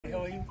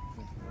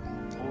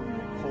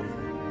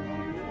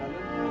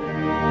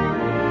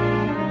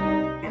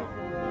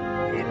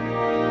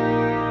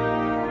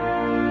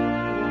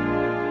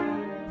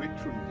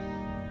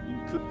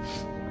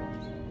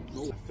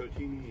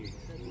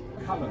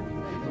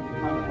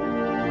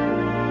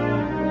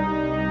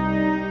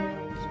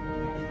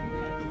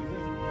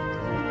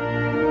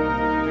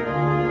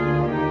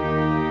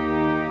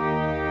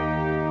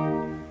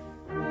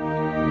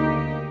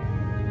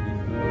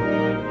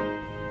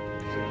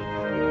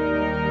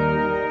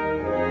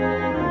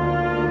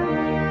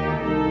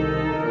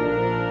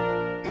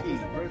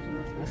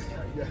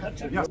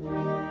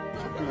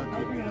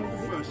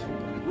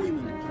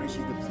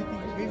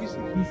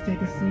Please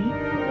take a seat.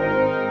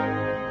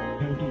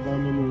 War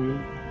Memorial,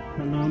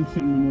 Pranam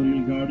Singh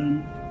Memorial Garden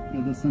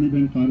at the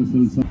Sunnybank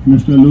RSL.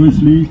 Mr. Louis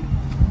Lee,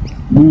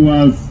 who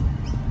was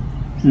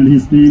and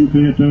his team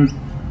created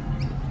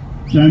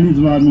Chinese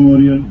War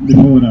Memorial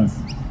before us.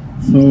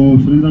 So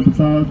Surinder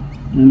Prasad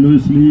and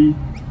Louis Lee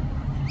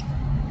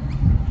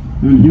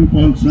and Hugh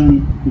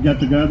Paulson get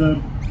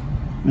together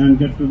and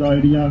get to the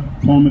idea,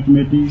 form a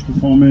committee to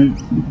form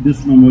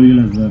this memorial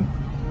as well.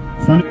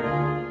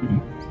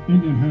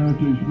 Indian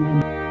Heritage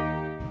War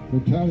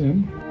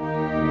Battalion.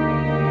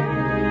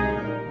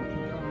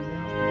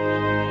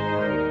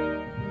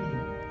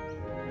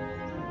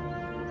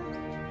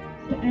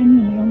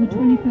 Annually on the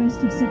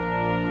 21st of September.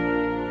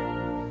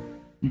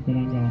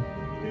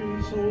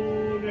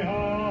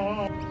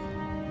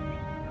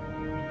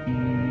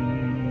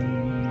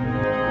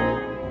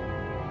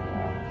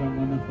 From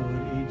one of our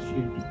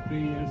ancient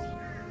prayers.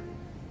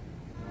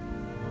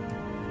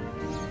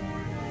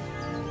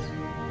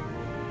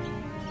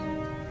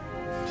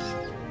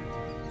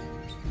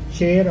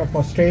 Chair of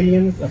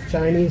Australians of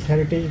Chinese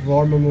Heritage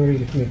War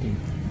Memorial Committee.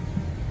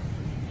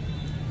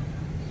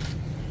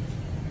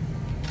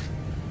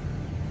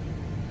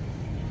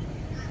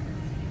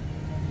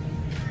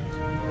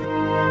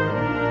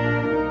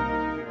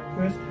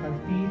 First,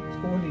 Hardeep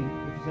Kohli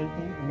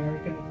representing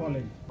American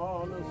College.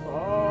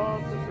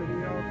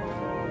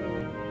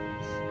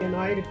 And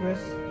I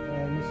request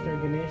Mr.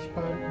 Ganesh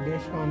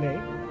Deshpande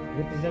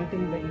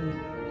representing the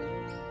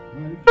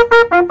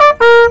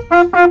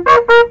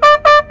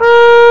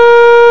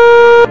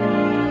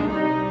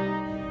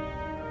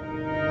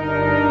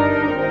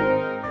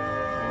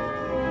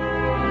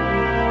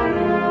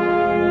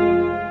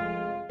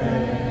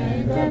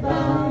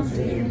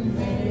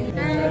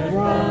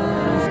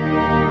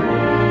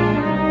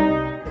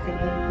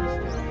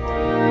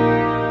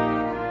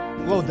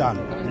Well done,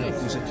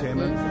 Mr.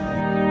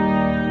 Chairman.